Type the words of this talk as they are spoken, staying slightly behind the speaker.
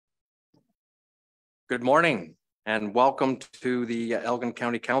Good morning and welcome to the Elgin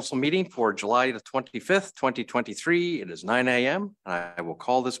County Council meeting for July the 25th, 2023. It is 9 a.m. I will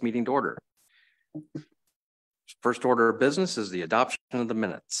call this meeting to order. First order of business is the adoption of the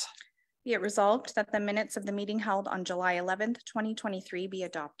minutes. Be it resolved that the minutes of the meeting held on July 11th, 2023 be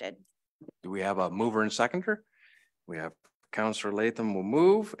adopted. Do we have a mover and seconder? We have Councillor Latham will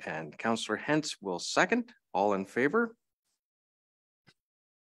move and Councillor Hentz will second. All in favor?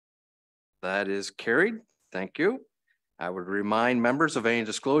 That is carried. Thank you. I would remind members of any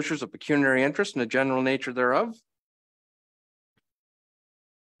disclosures of pecuniary interest and the general nature thereof.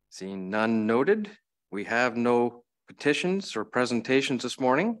 Seeing none noted, we have no petitions or presentations this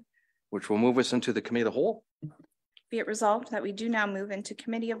morning, which will move us into the committee of the whole. Be it resolved that we do now move into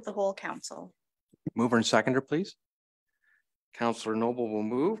committee of the whole council. Mover and seconder, please. Councillor Noble will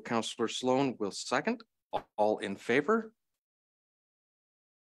move. Councillor Sloan will second. All in favor?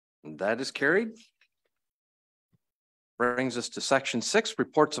 That is carried. Brings us to section 6,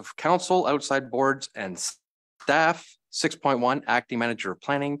 reports of council, outside boards and staff. 6.1, acting manager of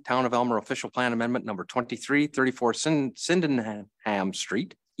planning, town of Elmer official plan amendment number 2334 Sydenham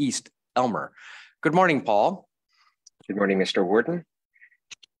Street, East Elmer. Good morning, Paul. Good morning, Mr. Warden.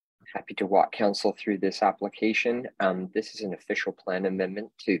 Happy to walk council through this application. This is an official plan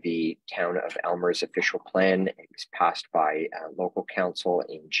amendment to the town of Elmer's official plan. It was passed by local council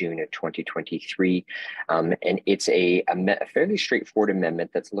in June of 2023. And it's a fairly straightforward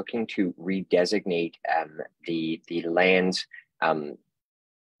amendment that's looking to redesignate the lands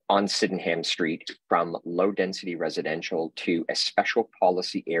on Sydenham Street from low density residential to a special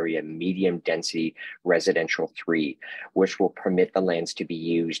policy area, medium density residential 3, which will permit the lands to be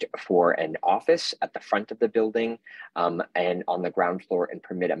used for an office at the front of the building and on the ground floor, and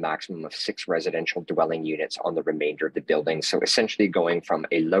permit a maximum of 6 residential dwelling units on the remainder of the building. So essentially going from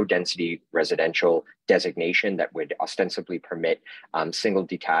a low density residential designation that would ostensibly permit single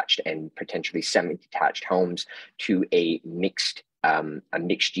detached and potentially semi-detached homes to a mixed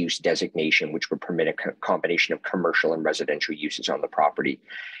use designation, which would permit a combination of commercial and residential uses on the property.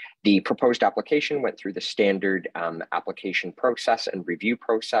 The proposed application went through the standard application process and review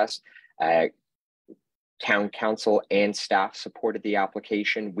process. Town council and staff supported the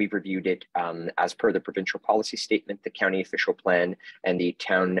application. We've reviewed it as per the provincial policy statement, the county official plan, and the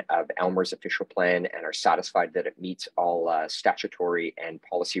town of Elmer's official plan, and are satisfied that it meets all statutory and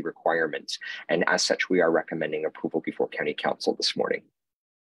policy requirements. And as such, we are recommending approval before county council this morning.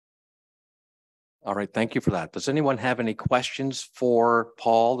 All right, thank you for that. Does anyone have any questions for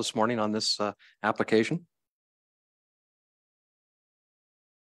Paul this morning on this application?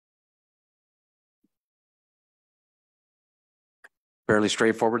 Fairly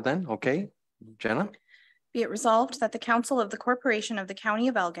straightforward then. Okay, Jenna. Be it resolved that the council of the corporation of the county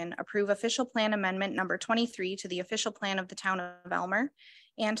of Elgin approve official plan amendment number 23 to the official plan of the town of Elmer,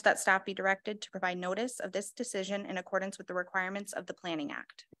 and that staff be directed to provide notice of this decision in accordance with the requirements of the Planning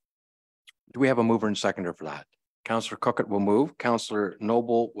Act. Do we have a mover and seconder for that? Councillor Cookett will move. Councillor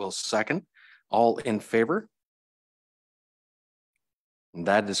Noble will second. All in favor? And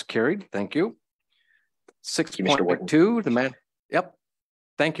that is carried. Thank you. 6.2, the man. Yep.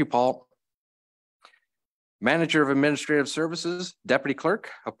 Thank you, Paul. Manager of Administrative Services, Deputy Clerk,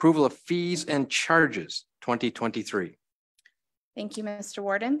 approval of fees and charges 2023. Thank you, Mr.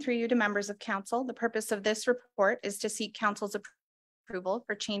 Warden. Through you to members of council, the purpose of this report is to seek council's approval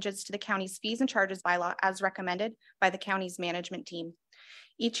for changes to the county's fees and charges bylaw as recommended by the county's management team.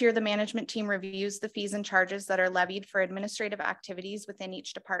 Each year, the management team reviews the fees and charges that are levied for administrative activities within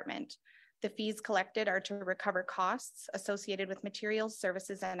each department. The fees collected are to recover costs associated with materials,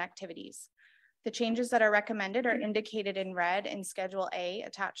 services, and activities. The changes that are recommended are indicated in red in Schedule A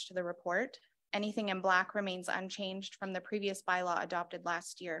attached to the report. Anything in black remains unchanged from the previous bylaw adopted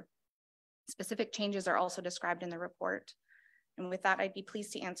last year. Specific changes are also described in the report. And with that, I'd be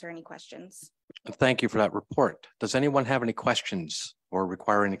pleased to answer any questions. Thank you for that report. Does anyone have any questions or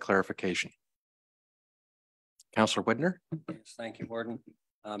require any clarification? Councillor Widner? Yes, thank you, Warden.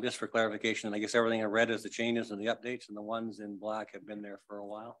 Just for clarification, and I guess everything I read is the changes and the updates, and the ones in black have been there for a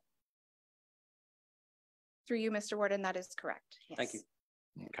while. Through you, Mr. Warden, that is correct. Yes. Thank you.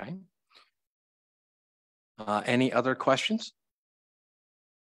 Okay. Any other questions?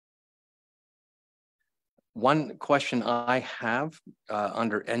 One question I have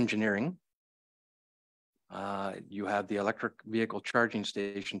under engineering. You have the electric vehicle charging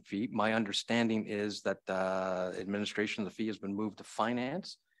station fee. My understanding is that administration of the fee has been moved to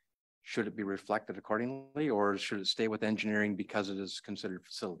finance. Should it be reflected accordingly, or should it stay with engineering because it is considered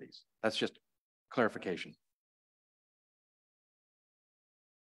facilities? That's just clarification.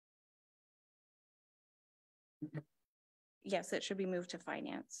 Yes, it should be moved to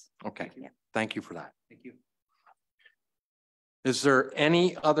finance. Okay, Yeah. thank you for that. Thank you. Is there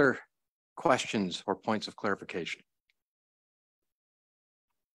any other questions or points of clarification?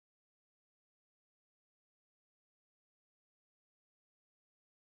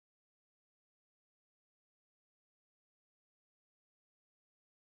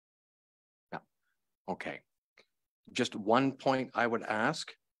 No. Okay. Just one point I would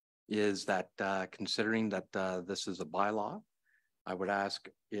ask is that considering that this is a bylaw, I would ask,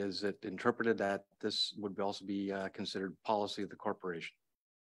 is it interpreted that this would also be considered policy of the corporation?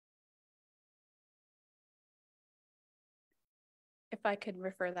 If I could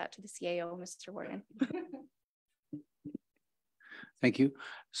refer that to the CAO, Mr. Warden. Thank you.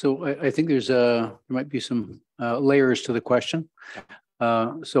 So I think there might be some layers to the question.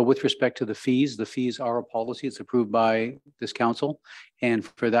 So with respect to the fees are a policy. It's approved by this council. And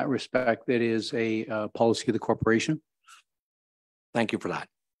for that respect, it is a policy of the corporation. Thank you for that.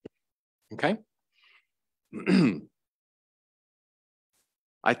 Okay.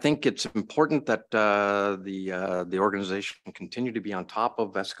 I think it's important that the organization continue to be on top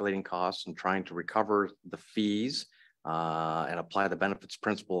of escalating costs and trying to recover the fees and apply the benefits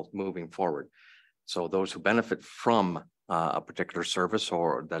principle moving forward. So those who benefit from a particular service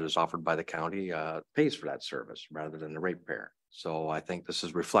or that is offered by the county pays for that service rather than the ratepayer. So I think this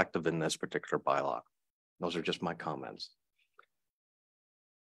is reflective in this particular bylaw. Those are just my comments.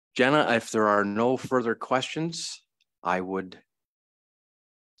 Jenna, if there are no further questions, I would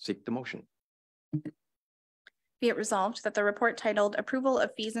seek the motion. Be it resolved that the report titled Approval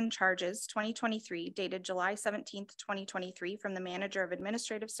of Fees and Charges 2023 dated July 17th, 2023 from the Manager of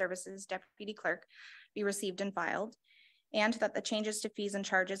Administrative Services, Deputy Clerk be received and filed, and that the changes to fees and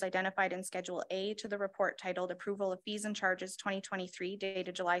charges identified in Schedule A to the report titled Approval of Fees and Charges 2023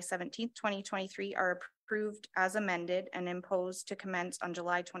 dated July 17th, 2023 are approved as amended and imposed to commence on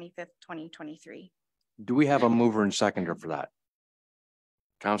July 25th, 2023. Do we have a mover and seconder for that?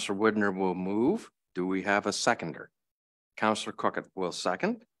 Councillor Widner will move. Do we have a seconder? Councillor Crockett will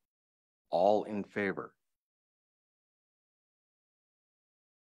second. All in favor?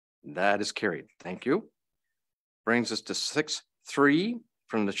 That is carried. Thank you. Brings us to 6.3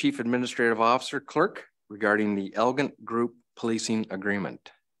 from the Chief Administrative Officer Clerk regarding the Elgin Group Policing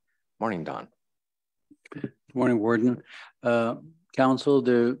Agreement. Morning, Don. Good morning, Warden. Council,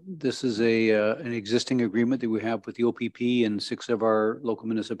 this is an existing agreement that we have with the OPP and 6 of our local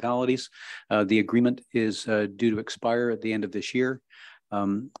municipalities. The agreement is due to expire at the end of this year.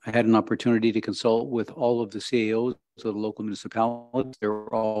 I had an opportunity to consult with all of the CAOs of the local municipalities.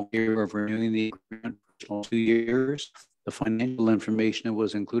 They're all in favor of renewing the agreement for 2 years. The financial information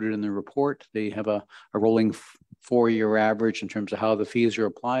was included in the report. They have a rolling 4-year average in terms of how the fees are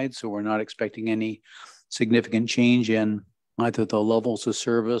applied. So we're not expecting any significant change in either the levels of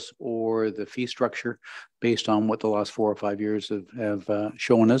service or the fee structure based on what the last 4 or 5 years have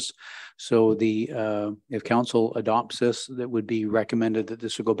shown us. So if council adopts this, that would be recommended that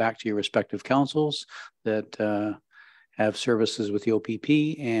this would go back to your respective councils that have services with the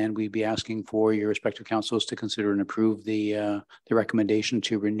OPP, and we'd be asking for your respective councils to consider and approve the recommendation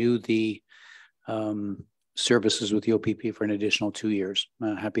to renew the services with the OPP for an additional 2 years.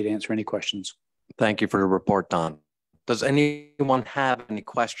 Happy to answer any questions. Thank you for the report, Don. Does anyone have any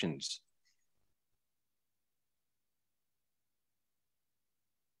questions?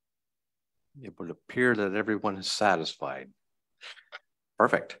 It would appear that everyone is satisfied.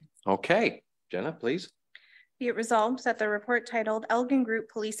 Perfect. Okay, Jenna, please. Be it resolved that the report titled Elgin Group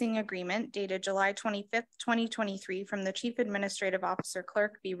Policing Agreement dated July 25th, 2023 from the Chief Administrative Officer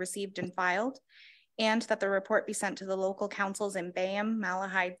Clerk be received and filed, and that the report be sent to the local councils in Bayham,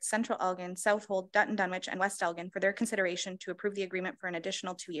 Malahide, Central Elgin, Southold, Dutton Dunwich, and West Elgin for their consideration to approve the agreement for an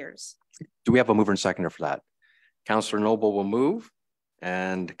additional 2 years. Do we have a mover and seconder for that? Councillor Noble will move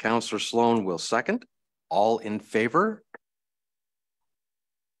and Councillor Sloan will second. All in favor?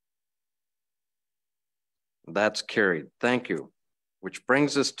 That's carried. Thank you. Which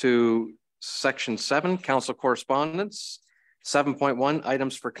brings us to Section 7, Council Correspondence. 7.1,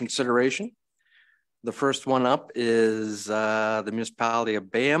 items for consideration. The first one up is the municipality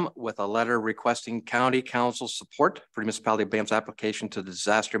of Bayham with a letter requesting county council support for the municipality of Bayham's application to the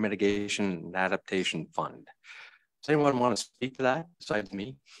Disaster Mitigation and Adaptation Fund. Does anyone want to speak to that besides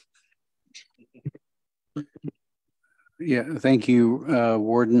me? Yeah, thank you,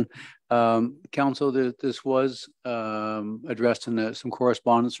 Warden. Council, this was addressed in some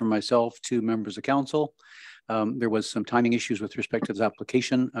correspondence from myself to members of council. There was some timing issues with respect to this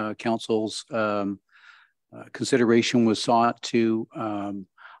application. Council's consideration was sought to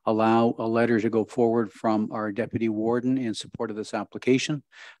allow a letter to go forward from our deputy warden in support of this application.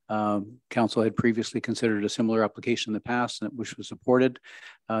 Council had previously considered a similar application in the past, which was supported.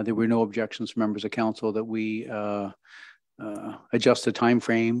 There were no objections from members of council that we adjust the time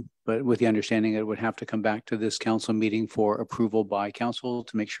frame, but with the understanding that it would have to come back to this council meeting for approval by council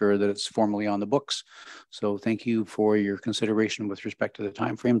to make sure that it's formally on the books. So thank you for your consideration with respect to the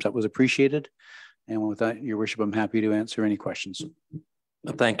time frames. That was appreciated. And with that, your worship, I'm happy to answer any questions.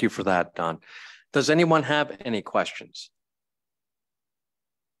 Thank you for that, Don. Does anyone have any questions?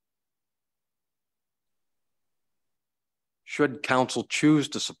 Should council choose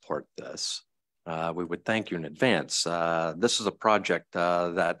to support this, we would thank you in advance. This is a project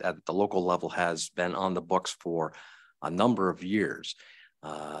that at the local level has been on the books for a number of years.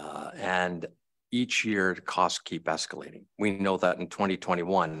 And each year costs keep escalating. We know that in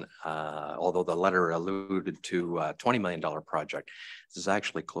 2021, although the letter alluded to a $20 million project, this is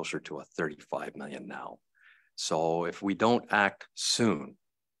actually closer to a $35 million now. So if we don't act soon,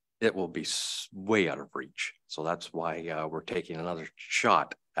 it will be way out of reach. So that's why we're taking another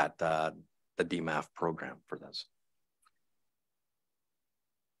shot at the DMAF program for this.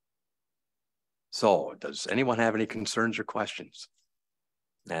 So does anyone have any concerns or questions?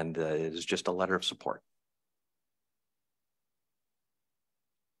 And it is just a letter of support.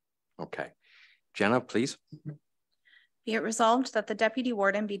 Okay. Jenna, please. Be it resolved that the deputy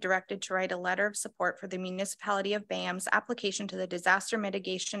warden be directed to write a letter of support for the municipality of Bayham's application to the Disaster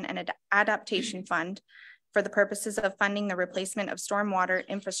Mitigation and Adaptation Fund for the purposes of funding the replacement of stormwater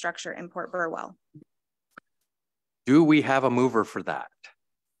infrastructure in Port Burwell. Do we have a mover for that?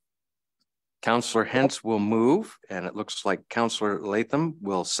 Councillor Hentz will move, and it looks like Councillor Latham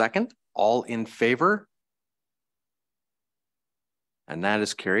will second. All in favor? And that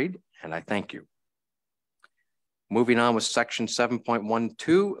is carried, and I thank you. Moving on with section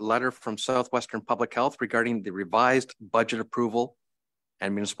 7.12, letter from Southwestern Public Health regarding the revised budget approval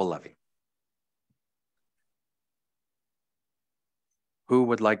and municipal levy. Who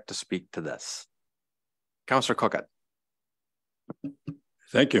would like to speak to this? Councillor Cookett.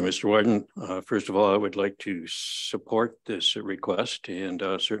 Thank you, Mr. Warden. First of all, I would like to support this request and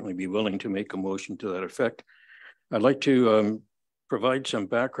certainly be willing to make a motion to that effect. I'd like to provide some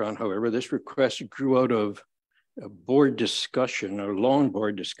background. However, this request grew out of a board discussion, a long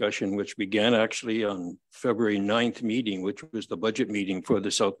board discussion, which began actually on February 9th meeting, which was the budget meeting for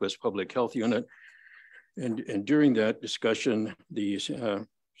the Southwest Public Health Unit. And during that discussion, the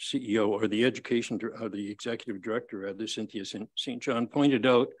CEO or the executive director, Cynthia St. John, pointed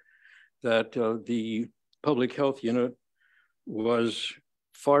out that the public health unit was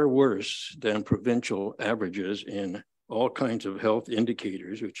far worse than provincial averages in all kinds of health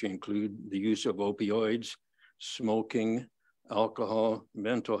indicators, which include the use of opioids, smoking, alcohol,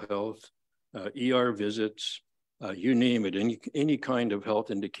 mental health, ER visits, you name it, any kind of health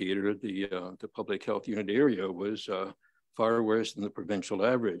indicator, the public health unit area was far worse than the provincial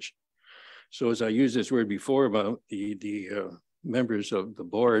average. So as I used this word before about the members of the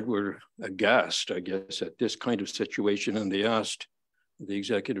board were aghast, I guess, at this kind of situation, and they asked the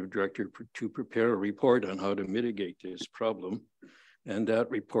executive director to prepare a report on how to mitigate this problem. And that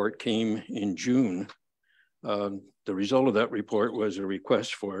report came in June. The result of that report was a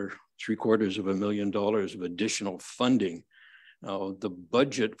request for $750,000 of additional funding. The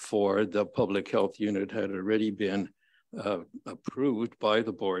budget for the public health unit had already been approved by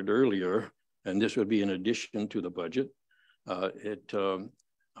the board earlier, and this would be in addition to the budget.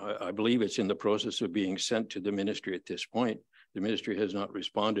 I believe it's in the process of being sent to the ministry at this point. The ministry has not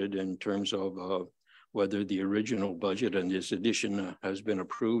responded in terms of whether the original budget and this addition has been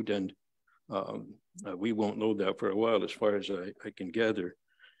approved, and we won't know that for a while as far as I can gather.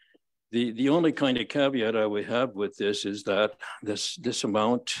 The only kind of caveat I would have with this is that this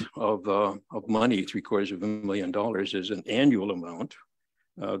amount of money, $750,000, is an annual amount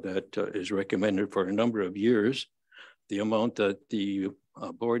that is recommended for a number of years. The amount that the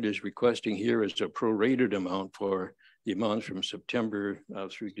board is requesting here is a prorated amount for the amounts from September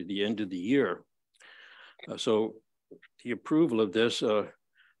through to the end of the year. So the approval of this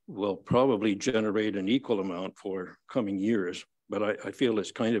will probably generate an equal amount for coming years. But I feel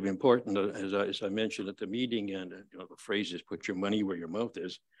it's kind of important, as I mentioned at the meeting, and the phrase is "put your money where your mouth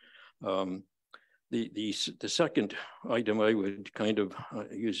is." The second item I would kind of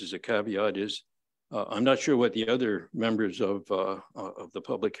use as a caveat is I'm not sure what the other members of the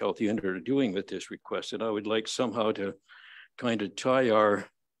public health unit are doing with this request, and I would like somehow to kind of tie our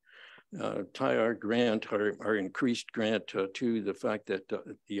grant, our increased grant to the fact that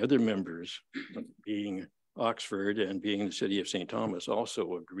the other members, being Oxford and being the city of St. Thomas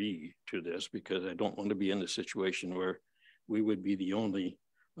also agree to this, because I don't want to be in the situation where we would be the only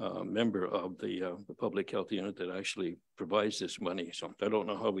member of the public health unit that actually provides this money. So I don't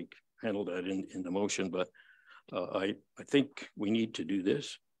know how we handle that in the motion, but I think we need to do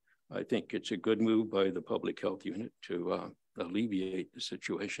this. I think it's a good move by the public health unit to alleviate the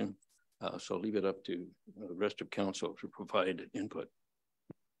situation. So I'll leave it up to the rest of council to provide input.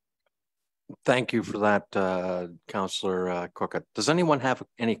 Thank you for that, Councillor Cookett. Does anyone have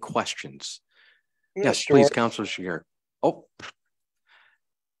any questions? Yes, please, Councillor Shiger. Oh,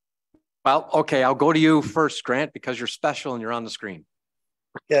 well, okay, I'll go to you first, Grant, because you're special and you're on the screen.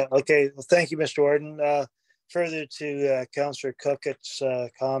 Yeah, okay. Well, thank you, Mr. Warden. Further to Councillor Cookett's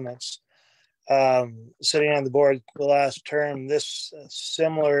comments, sitting on the board the last term, this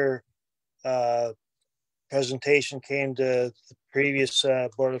similar presentation came to the previous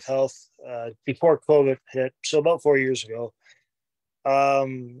Board of Health before COVID hit, so about 4 years ago.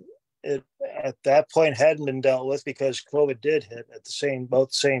 It at that point hadn't been dealt with because COVID did hit at about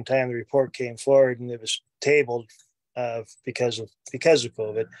the same time the report came forward, and it was tabled because of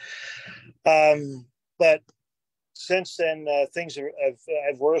COVID. But since then, things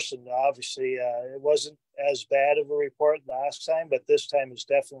have worsened. Obviously, it wasn't as bad of a report last time, but this time is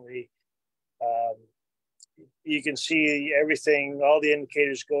definitely. You can see everything, all the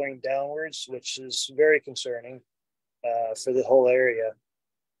indicators going downwards, which is very concerning for the whole area.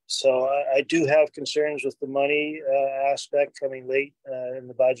 So I do have concerns with the money aspect coming late in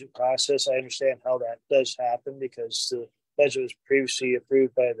the budget process. I understand how that does happen because the budget was previously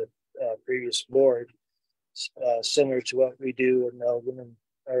approved by the previous board, similar to what we do in Elgin and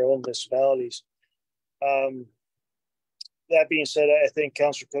our own municipalities. That being said, I think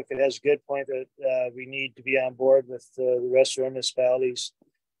Councillor Cookett has a good point that we need to be on board with the rest of our municipalities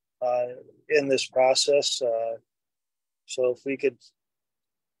in this process. So if we could,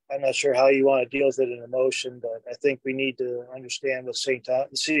 I'm not sure how you want to deal with it in a motion, but I think we need to understand what the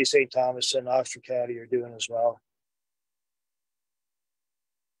city of St. Thomas and Oxford County are doing as well.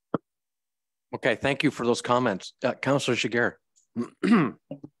 Okay, thank you for those comments. Councillor Shiger.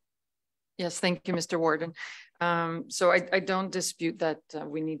 Yes, thank you, Mr. Warden. So I don't dispute that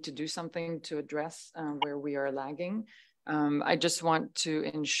we need to do something to address where we are lagging. I just want to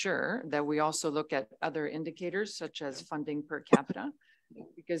ensure that we also look at other indicators such as funding per capita,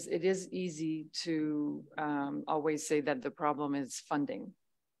 because it is easy to always say that the problem is funding.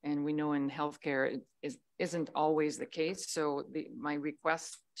 And we know in healthcare it isn't always the case. So my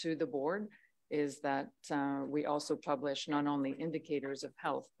request to the board is that we also publish not only indicators of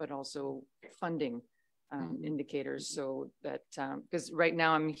health, but also funding indicators, so that, because right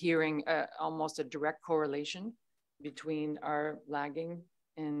now I'm hearing almost a direct correlation between our lagging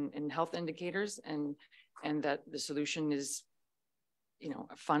in health indicators and that the solution is,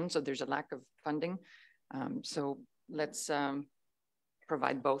 a fund, so there's a lack of funding. So let's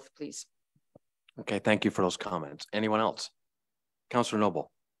provide both, please. Okay, thank you for those comments. Anyone else? Councillor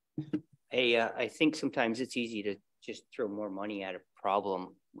Noble. Hey, I think sometimes it's easy to just throw more money at a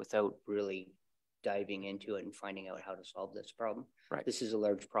problem without really diving into it and finding out how to solve this problem. Right. This is a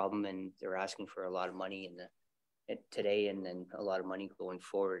large problem, and they're asking for a lot of money today, and then a lot of money going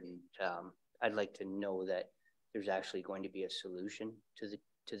forward. And I'd like to know that there's actually going to be a solution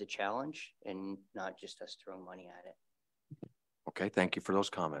to the challenge, and not just us throwing money at it. Okay, thank you for those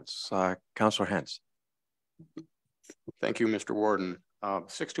comments. Councillor Hens. Thank you, Mr. Warden.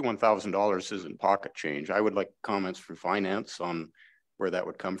 $61,000 isn't pocket change. I would like comments from finance on where that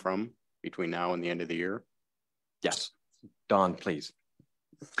would come from between now and the end of the year. Yes, Don, please.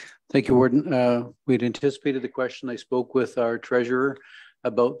 Thank you, Warden. We'd anticipated the question. I spoke with our treasurer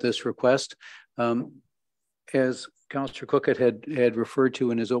about this request. As Councillor Cookett had referred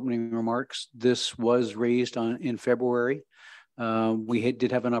to in his opening remarks, this was raised in February. We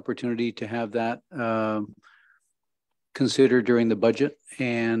did have an opportunity to have that considered during the budget,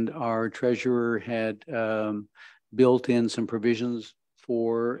 and our treasurer had built in some provisions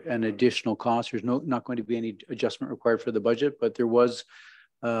for an additional cost. There's not going to be any adjustment required for the budget, but there was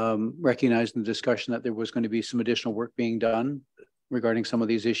recognized in the discussion that there was going to be some additional work being done regarding some of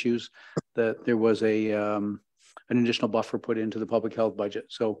these issues, that there was an additional buffer put into the public health budget.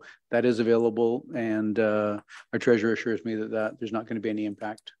 So that is available, and our treasurer assures me that there's not going to be any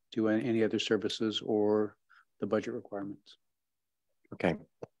impact to any other services or the budget requirements. Okay.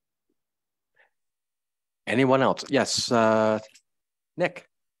 Anyone else? Yes, Nick.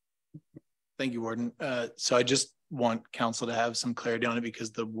 Thank you, Warden. So I just want council to have some clarity on it,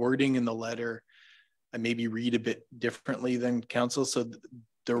 because the wording in the letter I maybe read a bit differently than council. So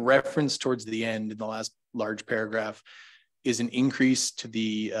the reference towards the end in the last large paragraph is an increase to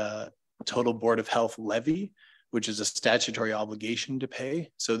the total Board of Health levy, which is a statutory obligation to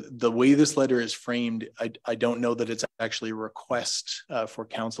pay. So the way this letter is framed, I don't know that it's actually a request for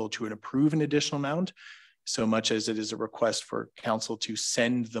council to approve an additional amount, so much as it is a request for council to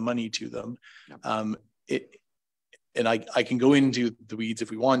send the money to them. And I can go into the weeds if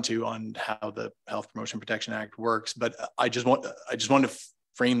we want to on how the Health Promotion Protection Act works, but I just want to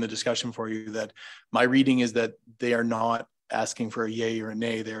frame the discussion for you that my reading is that they are not asking for a yay or a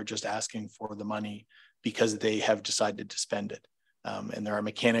nay. They're just asking for the money because they have decided to spend it. And there are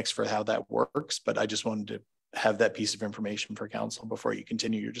mechanics for how that works, but I just wanted to have that piece of information for council before you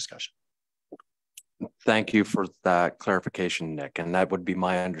continue your discussion. Thank you for that clarification, Nick. And that would be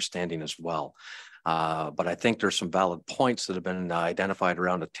my understanding as well. But I think there's some valid points that have been identified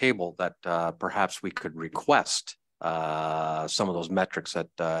around the table that perhaps we could request some of those metrics that,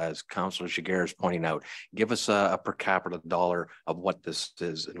 as Councillor Giguère is pointing out, give us a per capita dollar of what this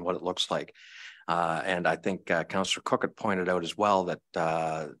is and what it looks like. And I think Councillor Cook had pointed out as well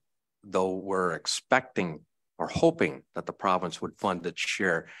that though we're expecting or hoping that the province would fund its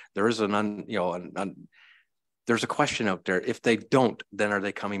share, there is there's a question out there. If they don't, then are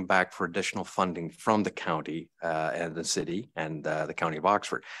they coming back for additional funding from the county and the city and the County of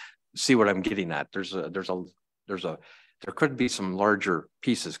Oxford? See what I'm getting at? There could be some larger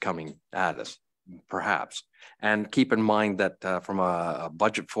pieces coming at us, perhaps. And keep in mind that from a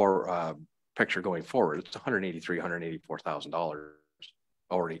budget for picture going forward, it's $183,000, $184,000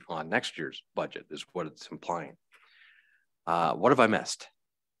 already on next year's budget is what it's implying. What have I missed?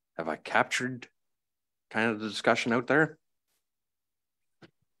 Have I captured kind of the discussion out there?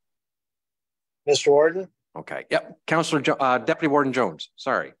 Mr. Warden? Okay. Yep. Councillor Deputy Warden Jones.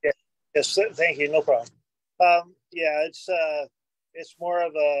 Sorry. Yeah. Yes. Thank you. No problem. Yeah, it's more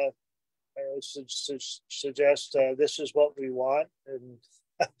of a, I would suggest this is what we want, and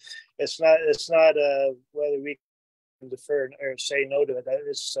it's not whether we can defer or say no to it.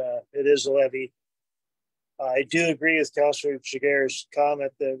 It is a levy. I do agree with Councillor Giguère's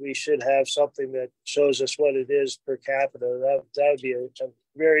comment that we should have something that shows us what it is per capita. That would be a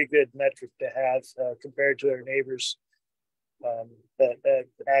very good metric to have compared to our neighbors. But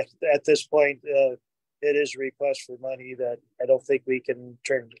at this point, it is a request for money that I don't think we can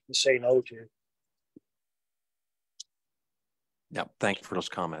turn and say no to. Yeah, thank you for those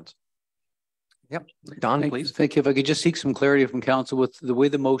comments. Yep, Don, please. Thank you. If I could just seek some clarity from council with the way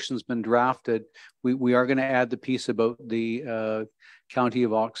the motion's been drafted, we are going to add the piece about the County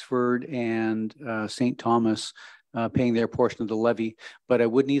of Oxford and St. Thomas paying their portion of the levy, but I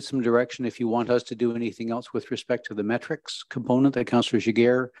would need some direction if you want us to do anything else with respect to the metrics component that Councillor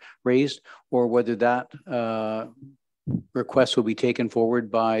Giguère raised, or whether that request will be taken forward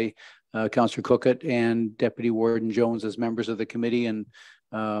by Councillor Cookett and Deputy Warden Jones as members of the committee, and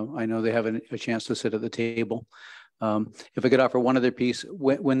I know they have a chance to sit at the table. If I could offer one other piece,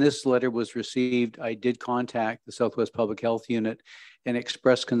 when this letter was received, I did contact the Southwest Public Health Unit and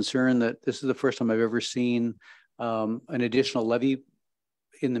express concern that this is the first time I've ever seen an additional levy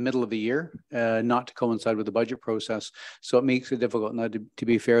in the middle of the year, not to coincide with the budget process. So it makes it difficult. Now, to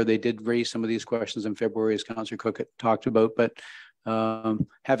be fair, they did raise some of these questions in February, as Councillor Cookett talked about, but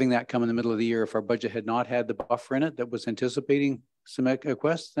having that come in the middle of the year, if our budget had not had the buffer in it that was anticipating some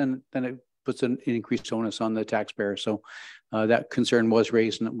requests, then it puts an increased onus on the taxpayer. So that concern was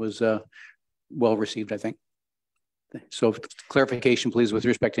raised and it was well received, I think. So clarification, please, with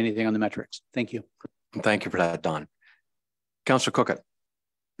respect to anything on the metrics. Thank you. Thank you for that, Don. Councillor Cookett.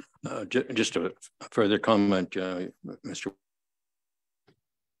 Just a further comment, Mr.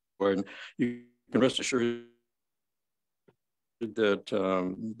 Warden. You can rest assured that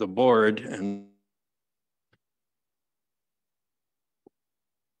the board and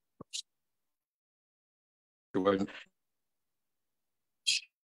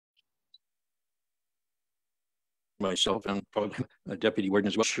myself and probably Deputy Warden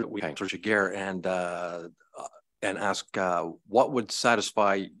as well. Sure, we Councillor Giguère and ask what would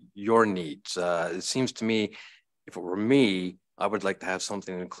satisfy your needs. It seems to me, if it were me, I would like to have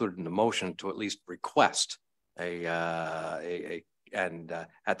something included in the motion to at least request and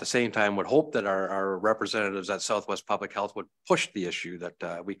at the same time would hope that our representatives at Southwest Public Health would push the issue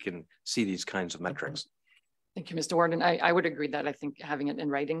that we can see these kinds of metrics. Thank you, Mr. Warden. I would agree that I think having it in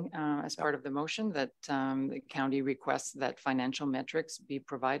writing as part of the motion that the county requests that financial metrics be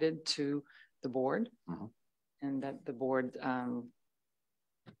provided to the board and that the board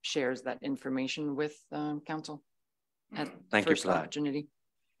shares that information with council at Thank first you for that opportunity.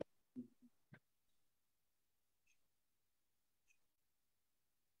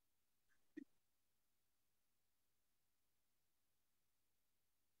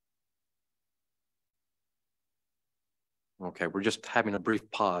 Okay, we're just having a brief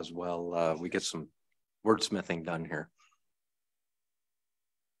pause while we get some wordsmithing done here.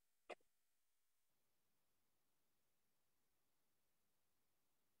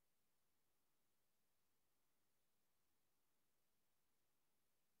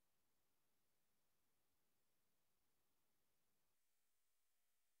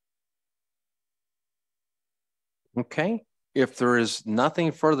 Okay, if there is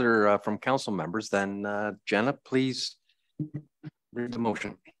nothing further from council members, then Jenna, please read the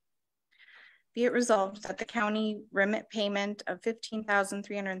motion. Be it resolved that the county remit payment of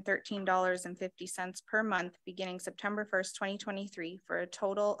 $15,313.50 per month beginning September 1st, 2023 for a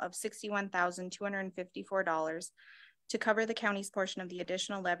total of $61,254 to cover the county's portion of the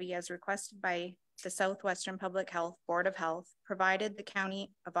additional levy as requested by the Southwestern Public Health Board of Health, provided the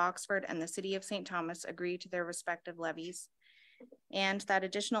County of Oxford and the City of St. Thomas agree to their respective levies, and that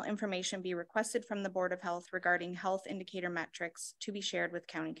additional information be requested from the Board of Health regarding health indicator metrics to be shared with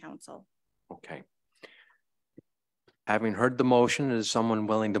County Council. Okay. Having heard the motion, is someone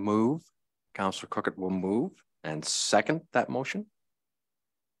willing to move? Councillor Cookett will move and second that motion.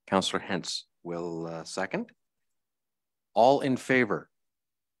 Councillor Hentz will second. All in favor?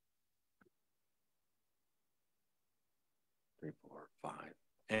 3, 4, 5.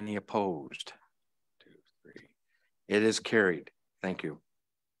 Any opposed? 2, 3. It is carried. Thank you.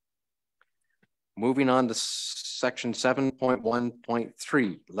 Moving on to section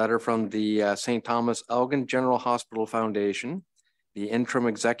 7.1.3, letter from the St. Thomas Elgin General Hospital Foundation, the interim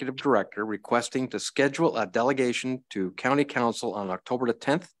executive director, requesting to schedule a delegation to County Council on October the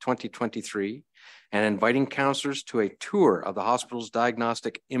 10th, 2023, and inviting councillors to a tour of the hospital's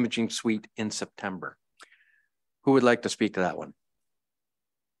diagnostic imaging suite in September. Who would like to speak to that one?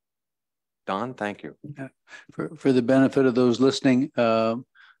 Don, thank you. For the benefit of those listening, the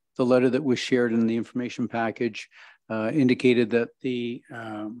letter that was shared in the information package indicated that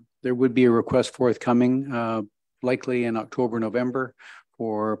there would be a request forthcoming, likely in October, November,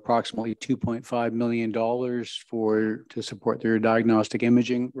 for approximately $2.5 million to support their diagnostic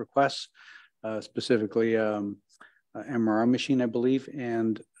imaging requests, specifically MRI machine, I believe.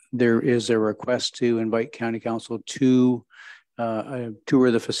 And there is a request to invite County Council to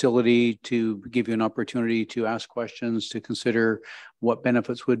tour the facility, to give you an opportunity to ask questions, to consider what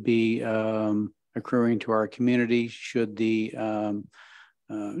benefits would be accruing to our community should the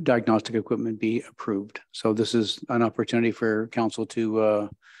diagnostic equipment be approved. So this is an opportunity for council to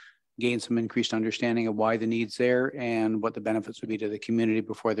gain some increased understanding of why the need's there and what the benefits would be to the community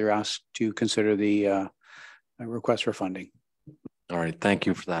before they're asked to consider the request for funding. All right, thank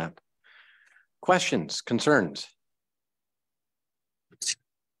you for that. Questions, concerns?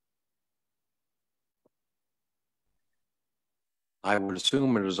 I would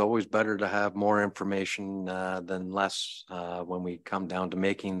assume it is always better to have more information than less when we come down to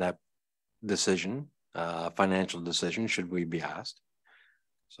making that decision, financial decision, should we be asked.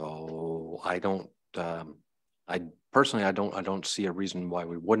 So I don't see a reason why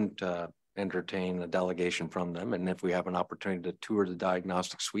we wouldn't entertain a delegation from them. And if we have an opportunity to tour the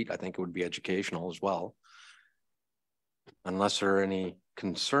diagnostic suite, I think it would be educational as well. Unless there are any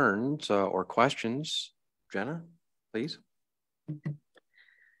concerns or questions, Jenna, please.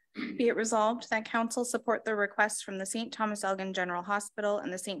 Be it resolved that council support the request from the St. Thomas Elgin General Hospital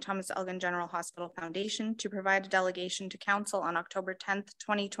and the St. Thomas Elgin General Hospital Foundation to provide a delegation to council on October 10th,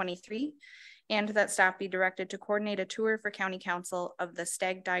 2023, and that staff be directed to coordinate a tour for County Council of the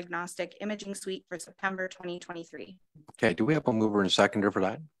STEG Diagnostic Imaging Suite for September 2023. Okay, do we have a mover and a seconder for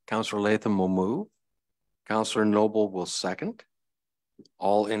that? Councillor Latham will move. Councillor Noble will second.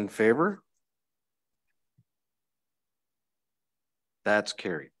 All in favor? That's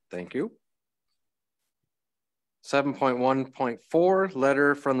carried. Thank you. 7.1.4,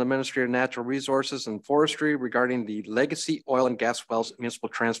 letter from the Ministry of Natural Resources and Forestry regarding the Legacy Oil and Gas Wells Municipal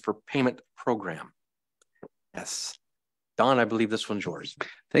Transfer Payment Program. Yes. Don, I believe this one's yours.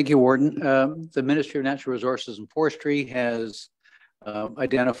 Thank you, Warden. The Ministry of Natural Resources and Forestry has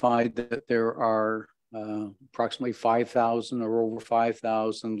identified that there are approximately 5,000 or over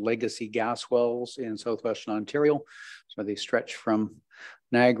 5,000 legacy gas wells in southwestern Ontario. So they stretch from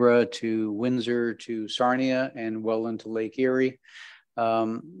Niagara to Windsor to Sarnia and well into Lake Erie.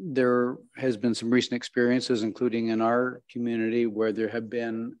 There has been some recent experiences, including in our community, where there have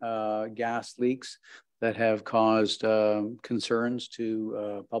been gas leaks that have caused concerns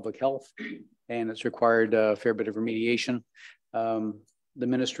to public health, and it's required a fair bit of remediation. The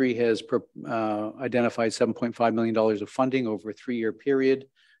ministry has identified $7.5 million of funding over a 3-year period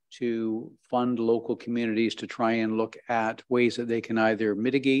to fund local communities to try and look at ways that they can either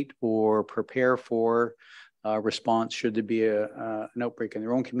mitigate or prepare for response should there be an outbreak in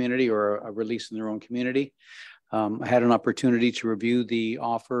their own community or a release in their own community. I had an opportunity to review the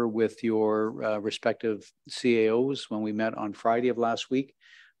offer with your respective CAOs when we met on Friday of last week.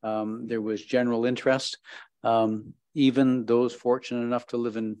 There was general interest. Even those fortunate enough to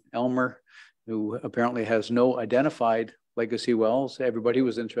live in Elmer, who apparently has no identified legacy wells, everybody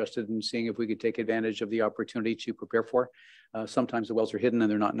was interested in seeing if we could take advantage of the opportunity to prepare for. Sometimes the wells are hidden and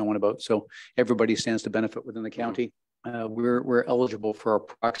they're not known about, so everybody stands to benefit within the county. We're eligible for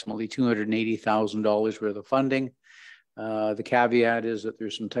approximately $280,000 worth of funding. The caveat is that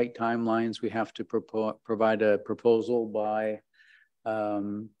there's some tight timelines. We have to provide a proposal by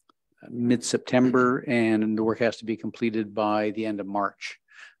mid-September, and the work has to be completed by the end of March.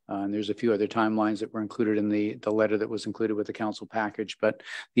 And there's a few other timelines that were included in the letter that was included with the council package, but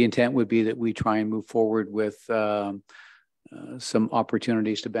the intent would be that we try and move forward with some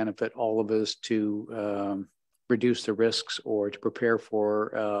opportunities to benefit all of us to reduce the risks or to prepare for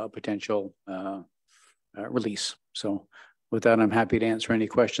a potential release. So with that, I'm happy to answer any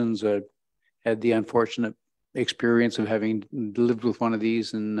questions. Had the unfortunate experience of having lived with one of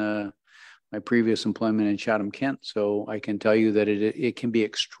these in my previous employment in Chatham, Kent. So I can tell you that it can be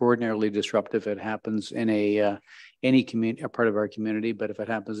extraordinarily disruptive. It happens in any community, a part of our community, but if it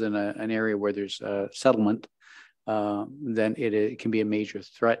happens in an area where there's a settlement, then it can be a major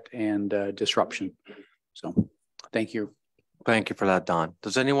threat and disruption. So thank you. Thank you for that, Don.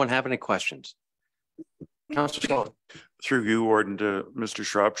 Does anyone have any questions? Councilor Skelton. Through you, Warden, to Mr.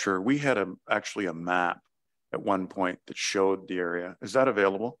 Shropshire, we had actually a map at one point that showed the area. Is that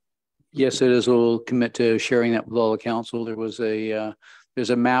available? Yes, it is. We'll commit to sharing that with all the council. There was there's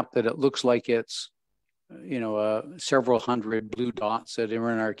a map that it looks like it's, several hundred blue dots that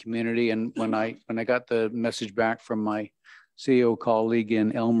are in our community. And when I got the message back from my CEO colleague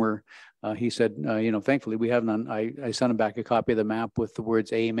in Elmer, he said, thankfully we have none. I sent him back a copy of the map with the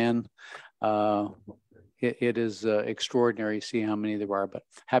words "Amen." It is extraordinary to see how many there are, but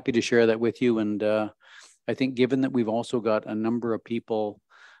happy to share that with you. And I think given that we've also got a number of people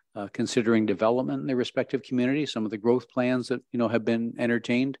considering development in their respective communities, some of the growth plans that have been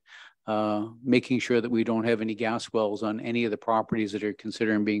entertained, making sure that we don't have any gas wells on any of the properties that are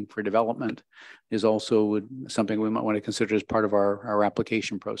considering being for development is also something we might want to consider as part of our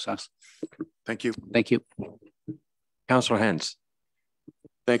application process. Thank you. Thank you. Councilor Hens.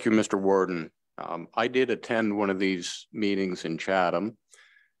 Thank you, Mr. Warden. I did attend one of these meetings in Chatham,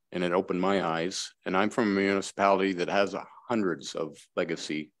 and it opened my eyes. And I'm from a municipality that has hundreds of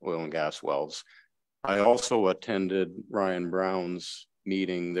legacy oil and gas wells. I also attended Ryan Brown's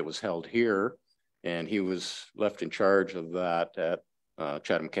meeting that was held here, and he was left in charge of that at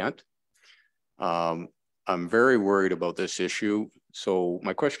Chatham, Kent. I'm very worried about this issue. So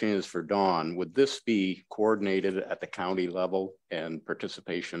my question is for Don, would this be coordinated at the county level and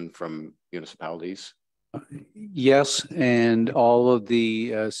participation from municipalities? Yes, and all of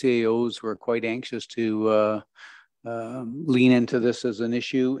the CAOs were quite anxious to lean into this as an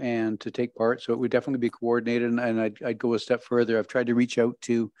issue and to take part. So it would definitely be coordinated. And I'd go a step further. I've tried to reach out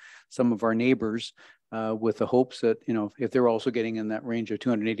to some of our neighbors with the hopes that, if they're also getting in that range of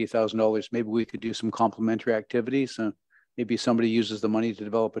 $280,000, maybe we could do some complementary activities. Maybe somebody uses the money to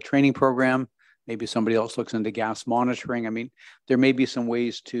develop a training program. Maybe somebody else looks into gas monitoring. I mean, there may be some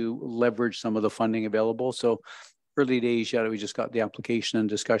ways to leverage some of the funding available. So early days yet, we just got the application and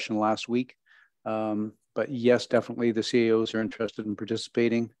discussion last week. But yes, definitely the CAOs are interested in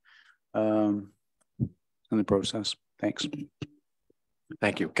participating in the process. Thanks.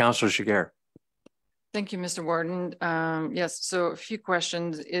 Thank you. Councilor Shiger. Thank you, Mr. Warden. Yes, so a few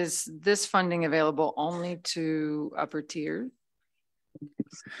questions. Is this funding available only to upper tier?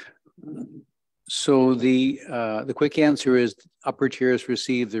 So the quick answer is upper tiers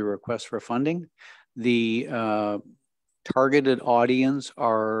receive the request for funding. The targeted audience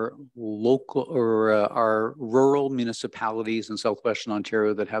are local or are rural municipalities in Southwestern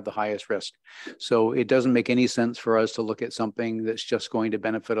Ontario that have the highest risk. So it doesn't make any sense for us to look at something that's just going to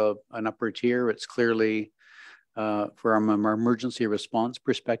benefit an upper tier. It's clearly from our emergency response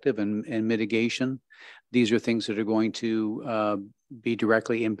perspective and mitigation. These are things that are going to be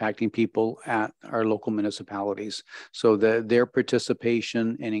directly impacting people at our local municipalities. So their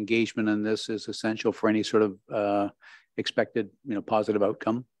participation and engagement in this is essential for any sort of expected, positive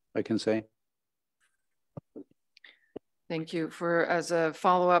outcome, I can say. Thank you. As a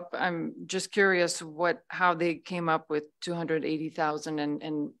follow-up, I'm just curious how they came up with 280,000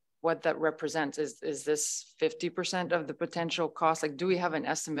 and what that represents. Is this 50% of the potential cost? Like, do we have an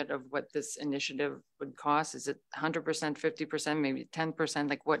estimate of what this initiative would cost? Is it 100%, 50%, maybe 10%?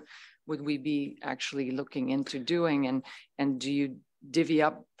 Like, what would we be actually looking into doing? And do you divvy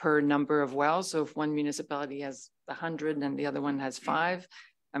up per number of wells? So if one municipality has 100 and the other one has 5,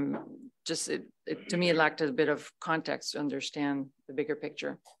 to me, it lacked a bit of context to understand the bigger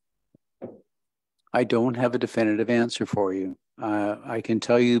picture. I don't have a definitive answer for you. I can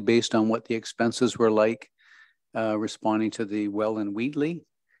tell you based on what the expenses were like responding to the well in Wheatley,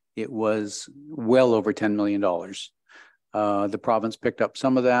 it was well over $10 million. The province picked up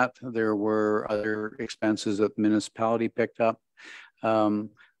some of that. There were other expenses that the municipality picked up.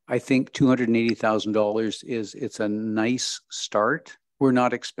 I think $280,000 it's a nice start. We're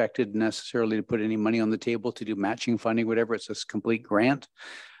not expected necessarily to put any money on the table to do matching funding, whatever. It's a complete grant.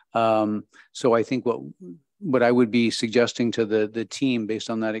 So I think what I would be suggesting to the team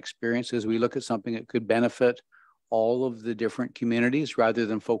based on that experience is we look at something that could benefit all of the different communities rather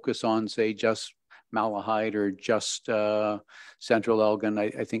than focus on, say, just Malahide or just Central Elgin.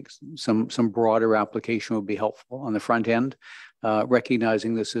 I think some broader application would be helpful on the front end,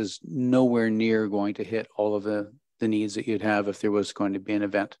 recognizing this is nowhere near going to hit all of the needs that you'd have if there was going to be an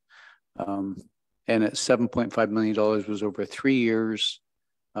event. And at $7.5 million was over 3 years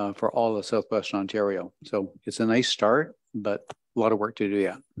for all of Southwestern Ontario. So it's a nice start, but a lot of work to do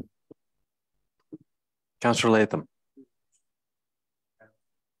yet. Councillor Latham.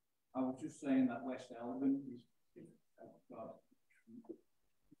 I was just saying that West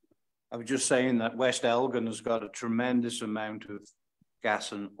Elgin has got a tremendous amount of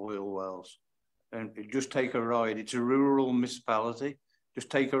gas and oil wells. And just take a ride. It's a rural municipality. Just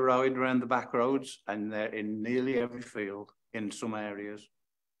take a ride around the back roads and they're in nearly every field in some areas.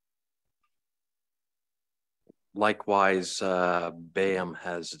 Likewise, Bayham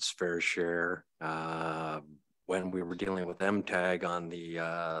has its fair share. When we were dealing with MTAG on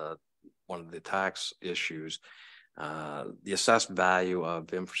the one of the tax issues, the assessed value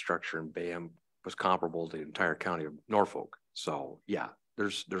of infrastructure in Bayham was comparable to the entire county of Norfolk. So yeah,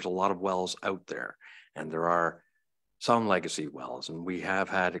 there's a lot of wells out there, and there are some legacy wells, and we have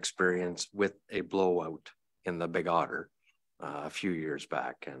had experience with a blowout in the Big Otter a few years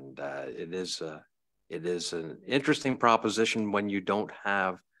back, and it is an interesting proposition when you don't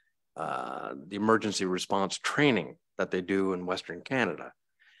have the emergency response training that they do in Western Canada.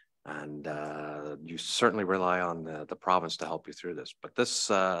 And you certainly rely on the province to help you through this. But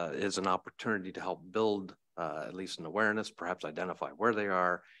this is an opportunity to help build at least an awareness, perhaps identify where they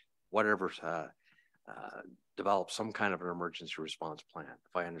are, whatever, develop some kind of an emergency response plan,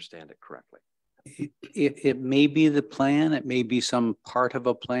 if I understand it correctly. It may be the plan. It may be some part of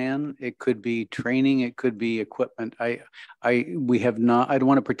a plan. It could be training. It could be equipment. We have not, I don't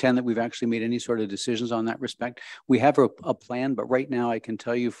want to pretend that we've actually made any sort of decisions on that respect. We have a plan, but right now I can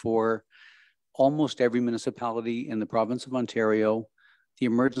tell you for almost every municipality in the province of Ontario, the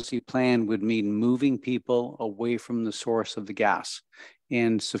emergency plan would mean moving people away from the source of the gas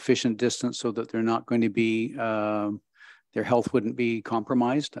in sufficient distance so that they're not going to be, their health wouldn't be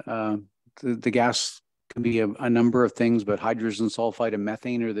compromised. The gas can be a number of things, but hydrogen sulfide and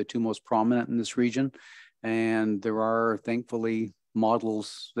methane are the two most prominent in this region. And there are thankfully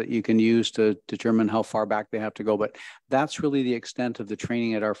models that you can use to determine how far back they have to go. But that's really the extent of the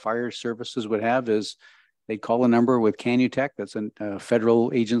training that our fire services would have is they call a number with Canutech. That's a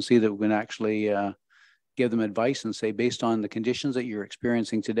federal agency that would actually give them advice and say, based on the conditions that you're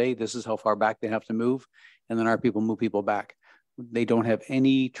experiencing today, this is how far back they have to move. And then our people move people back. They don't have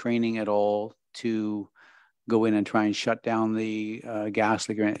any training at all to go in and try and shut down the gas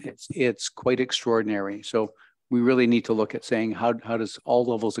leak. It's quite extraordinary. So we really need to look at saying how does all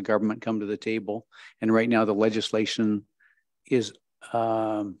levels of government come to the table? And right now the legislation is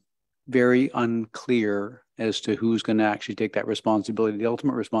very unclear as to who's going to actually take that responsibility. The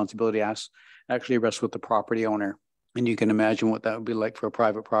ultimate responsibility actually rests with the property owner. And you can imagine what that would be like for a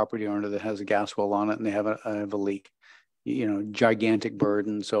private property owner that has a gas well on it and they have a leak. You know, gigantic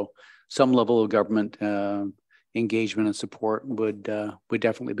burden. So some level of government engagement and support would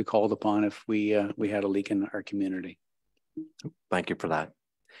definitely be called upon if we had a leak in our community. Thank you for that.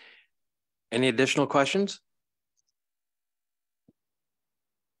 Any additional questions?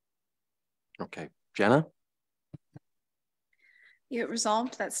 Okay, Jenna? Be it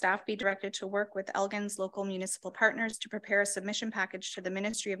resolved that staff be directed to work with Elgin's local municipal partners to prepare a submission package to the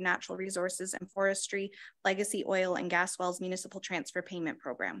Ministry of Natural Resources and Forestry Legacy Oil and Gas Wells Municipal Transfer Payment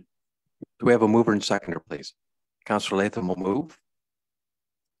Program. Do we have a mover and seconder, please? Councillor Latham will move.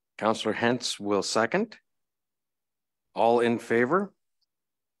 Councillor Hentz will second. All in favor?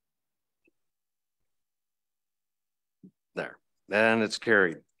 Then it's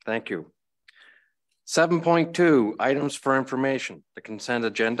carried. Thank you. 7.2, items for information, the consent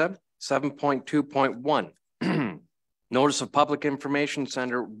agenda. 7.2.1, notice of public information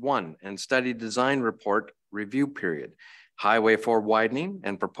center 1 and study design report review period. Highway 4 widening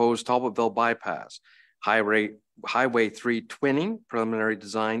and proposed Talbotville bypass. Highway 3 twinning, preliminary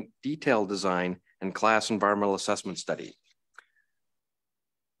design, detailed design, and class environmental assessment study.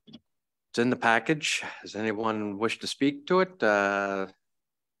 It's in the package. Does anyone wish to speak to it?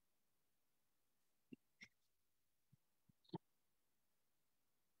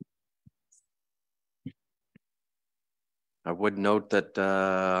 I would note that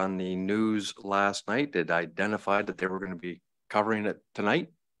on the news last night, it identified that they were going to be covering it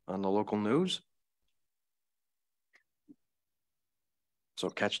tonight on the local news. So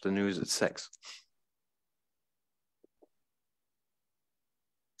catch the news at 6.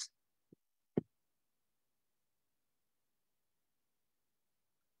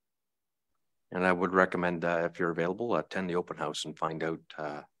 And I would recommend if you're available, attend the open house and find out,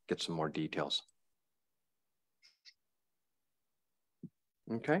 get some more details.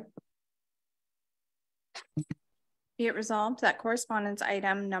 Okay. Be it resolved that correspondence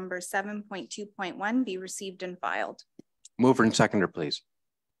item number 7.2.1 be received and filed. Mover and seconder, please.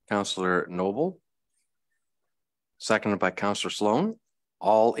 Councillor Noble. Seconded by Councillor Sloan.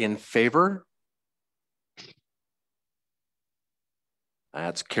 All in favor?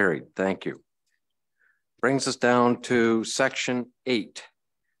 That's carried. Thank you. Brings us down to section 8,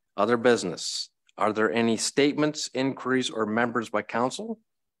 other business. Are there any statements, inquiries, or members by council?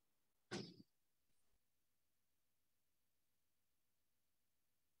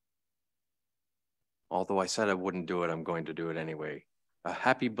 Although I said I wouldn't do it, I'm going to do it anyway. A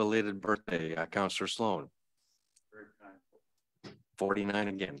happy belated birthday, Councillor Sloan. 49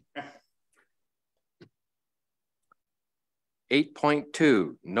 again.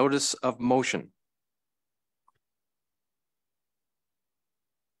 8.2, notice of motion.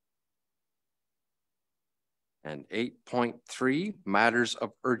 And 8.3, matters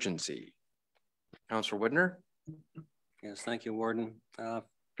of urgency. Councillor Widner. Yes, thank you, Warden.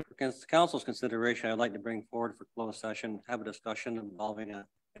 Against the council's consideration, I'd like to bring forward for closed session, have a discussion involving an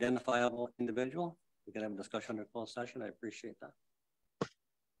identifiable individual. We can have a discussion under closed session. I appreciate that.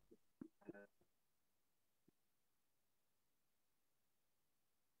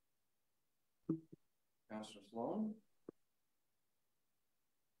 Councillor Sloan.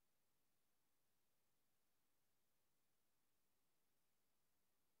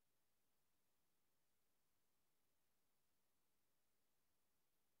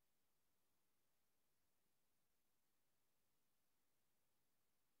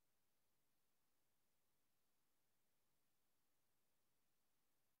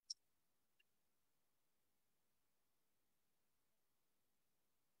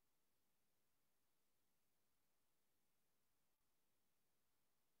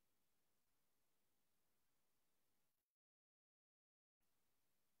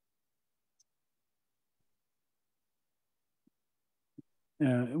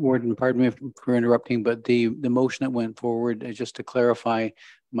 Warden, pardon me for interrupting, but the motion that went forward, just to clarify,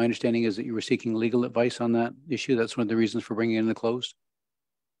 my understanding is that you were seeking legal advice on that issue. That's one of the reasons for bringing it in the closed.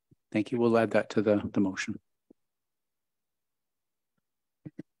 Thank you. We'll add that to the motion.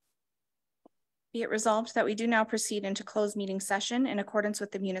 Be it resolved that we do now proceed into closed meeting session in accordance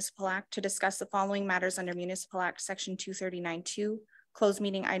with the Municipal Act to discuss the following matters under Municipal Act Section 239(2). Closed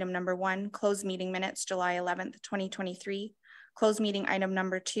meeting item number 1, closed meeting minutes, July 11th, 2023. Closed meeting item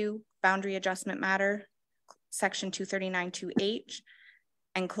number 2, boundary adjustment matter, Section 239(2)H,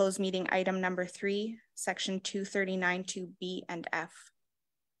 and closed meeting item number 3, Section 239(2)B and F.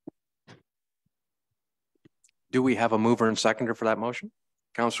 Do we have a mover and seconder for that motion?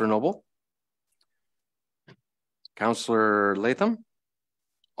 Councillor Noble? Councillor Latham?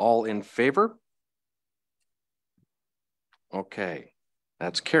 All in favor? Okay,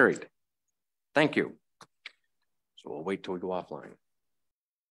 that's carried. Thank you. So we'll wait till we go offline.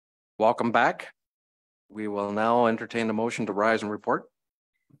 Welcome back. We will now entertain the motion to rise and report.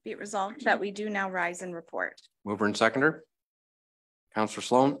 Be it resolved that we do now rise and report. Mover and seconder. Councillor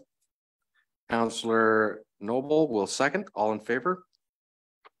Sloan. Councillor Noble will second. All in favor?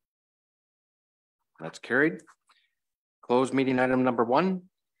 That's carried. Closed meeting item number 1.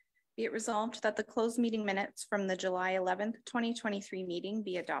 Be it resolved that the closed meeting minutes from the July 11th, 2023 meeting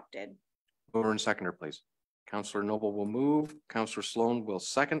be adopted. Mover and seconder, please. Councillor Noble will move. Councillor Sloan will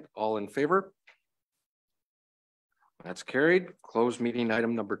second. All in favor? That's carried. Closed meeting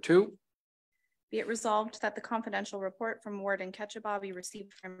item number 2. Be it resolved that the confidential report from Warden Ketchabah be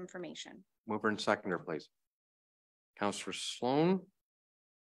received for information. Mover and seconder, please. Counselor Sloan,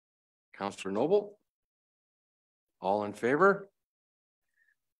 Counselor Noble. All in favor?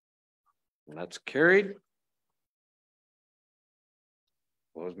 And that's carried.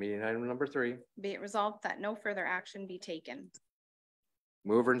 Close meeting item number 3. Be it resolved that no further action be taken.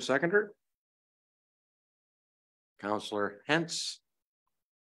 Mover and seconder. Counselor Hentz.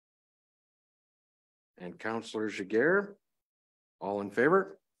 And Counselor Jaguar. All in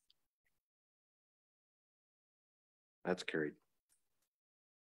favor? That's carried.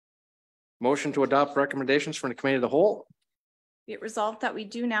 Motion to adopt recommendations from the Committee of the Whole. Be it resolved that we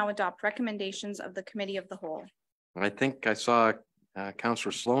do now adopt recommendations of the Committee of the Whole. I think I saw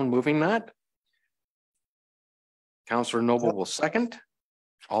Counselor Sloan moving that. Counselor Noble will second.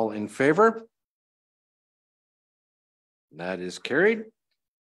 All in favor? That is carried.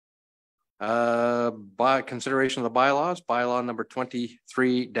 By consideration of the bylaws, bylaw number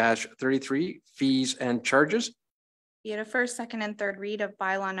 23-33, fees and charges. Be it a first, second, and third read of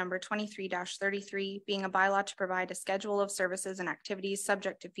bylaw number 23-33, being a bylaw to provide a schedule of services and activities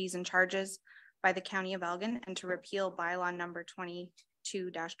subject to fees and charges by the County of Elgin, and to repeal bylaw number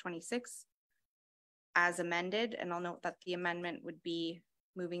 22-26 as amended. And I'll note that the amendment would be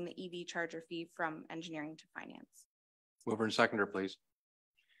moving the EV charger fee from engineering to finance. Mover and seconder, please.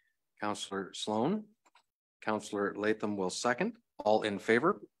 Counselor Sloan, Counselor Latham will second. All in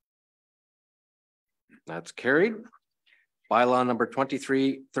favor? That's carried. Bylaw number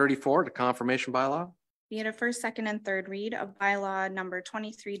 23-34, the confirmation bylaw. Be it a first, second, and third read of bylaw number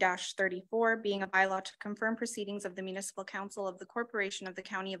 23-34, being a bylaw to confirm proceedings of the Municipal Council of the Corporation of the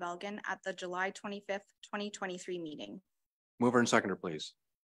County of Elgin at the July 25th, 2023 meeting. Mover and seconder, please.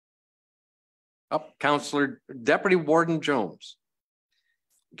 Up, Counselor Deputy Warden Jones.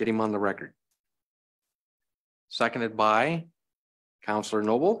 Get him on the record. Seconded by Counselor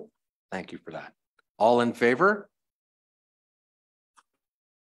Noble. Thank you for that. All in favor?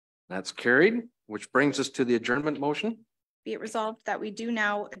 That's carried, which brings us to the adjournment motion. Be it resolved that we do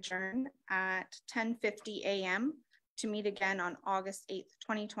now adjourn at 10:50 a.m. to meet again on August 8th,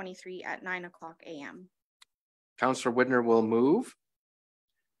 2023 at 9 o'clock a.m. Counselor Widner will move.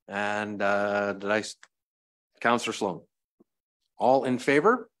 And Counselor Sloan. All in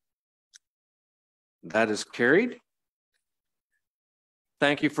favor? That is carried.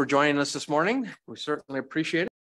 Thank you for joining us this morning. We certainly appreciate it.